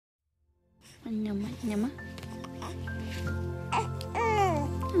Mama.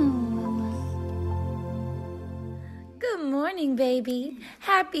 Good morning, baby.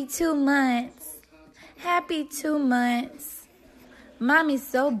 Happy 2 months. Happy 2 months. Mommy's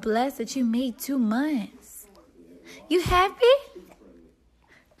so blessed that you made 2 months. You happy?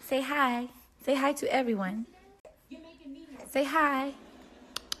 Say hi. Say hi to everyone. Say hi.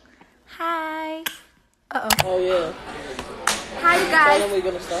 Hi. Uh-oh. Oh, yeah. Hi, you guys.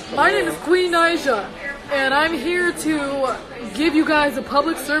 My name is Queen Naija, and I'm here to give you guys a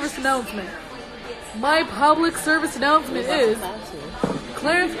public service announcement. My public service announcement is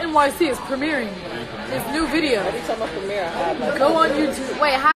Clarence NYC is premiering his new video. Every time I premiere, I have Go on YouTube.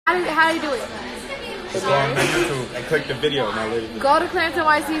 Wait, how do you do it? Just go on YouTube and click the video, my lady. Go to Clarence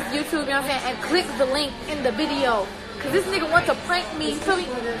NYC's YouTube, you know what I'm saying, and click the link in the video. Because this nigga wants to prank me. So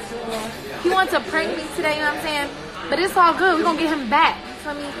he wants to prank me today, you know what I'm saying? But it's all good. We're going to get him back. You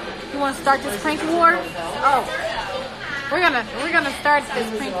feel me? You want to start this prank war? Oh. We're gonna start this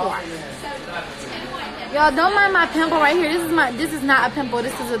prank war. Y'all, don't mind my pimple right here. This is not a pimple.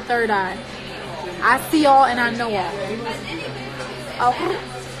 This is a third eye. I see y'all and I know y'all. Oh.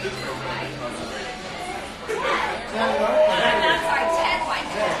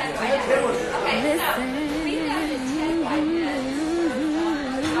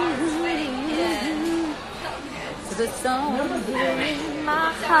 The song in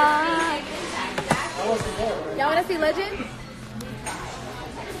my heart. Y'all wanna see Legend?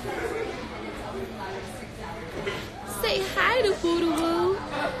 Say hi to Voodoo Woo.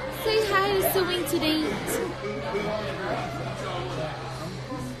 Say hi to Swing to Date.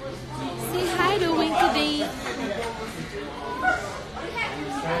 Say hi to Wink to Date.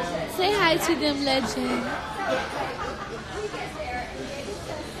 Say hi to them, Legend.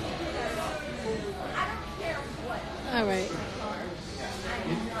 All right.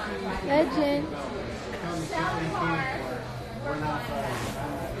 Legend.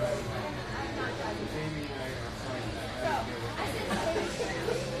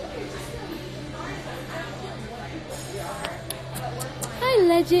 Hi,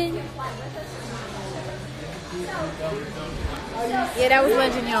 Legend. Yeah, that was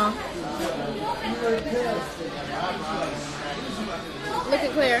Legend, y'all. Look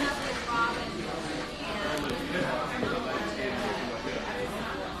at Claire.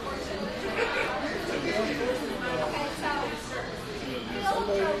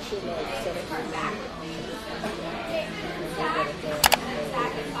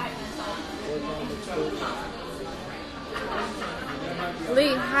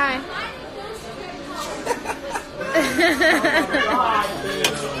 Lee, hi.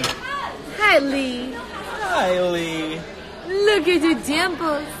 Hi, Lee. Hi, Lee. Look at your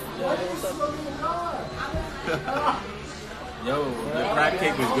dimples. Yo, the crab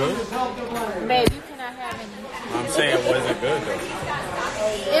cake was good? Babe, you cannot have any. I'm saying it wasn't good, though.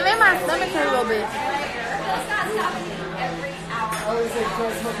 It made my stomach hurt a little bit.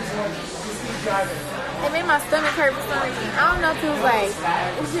 It made my stomach hurt for some reason. I don't know if it was like,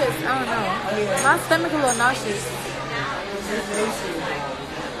 it's just, I don't know. My stomach a little nauseous.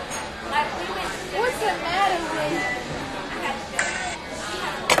 What's the matter with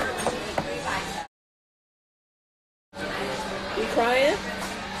You crying?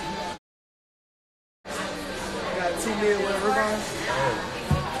 Got TV or whatever on.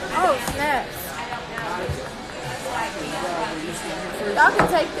 Oh, snaps. Y'all can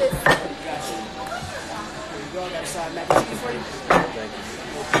take this. Y'all got a side mac and cheese for you? Thank you.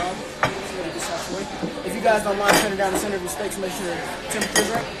 No problem. Just gonna get this way. If you guys don't mind cutting down the center of your steaks, make sure the temperature's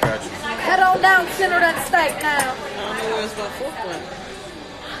right. Got you. Head on down, center that steak now. I don't know where's my fork went.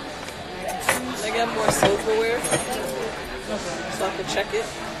 I got more silverware so I can check it.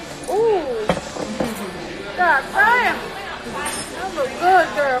 Ooh. God damn. That was good,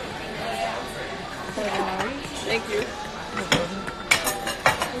 girl. Thank you.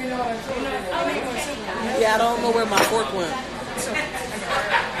 Yeah, I don't know where my fork went.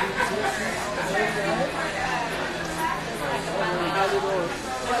 How's it going?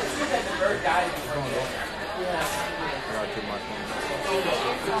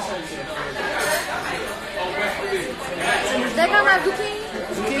 They got my zucchini?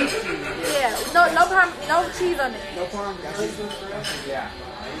 Yeah. No cheese on it. No problem. Got cheese on it? Yeah.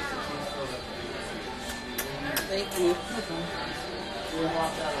 Thank you.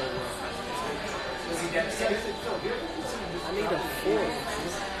 I need a fork.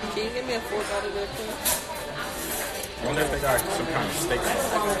 Can you give me a fork out of there, please? I wonder if they got some kind of steak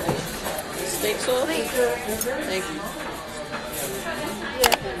sauce. Steak sauce? Thank you.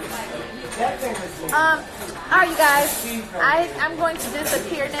 Alright, you guys. I'm going to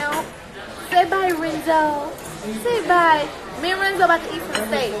disappear now. Say Say bye, Renzo. Say bye. Me and Renzo about to eat some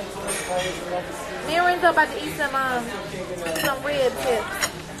steak. Me and Renzo about to eat some rib tips.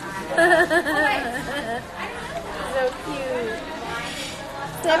 So cute.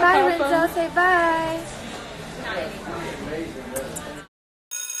 Say bye, Renzo. Say bye.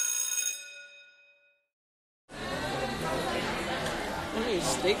 I need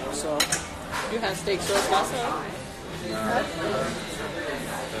steak sauce. You had steak sauce last time? That's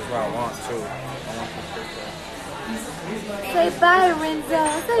what I want too. I want some steak sauce. Say bye, Renzo.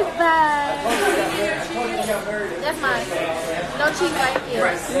 Say bye. That's mine. No cheese right here.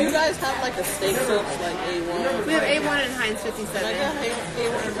 Do you guys have like a steak sauce like A1? We have A1 and Heinz 57. I got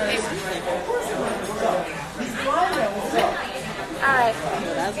A1 and Heinz 57. All right.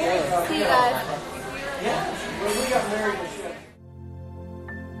 That's good. See you guys.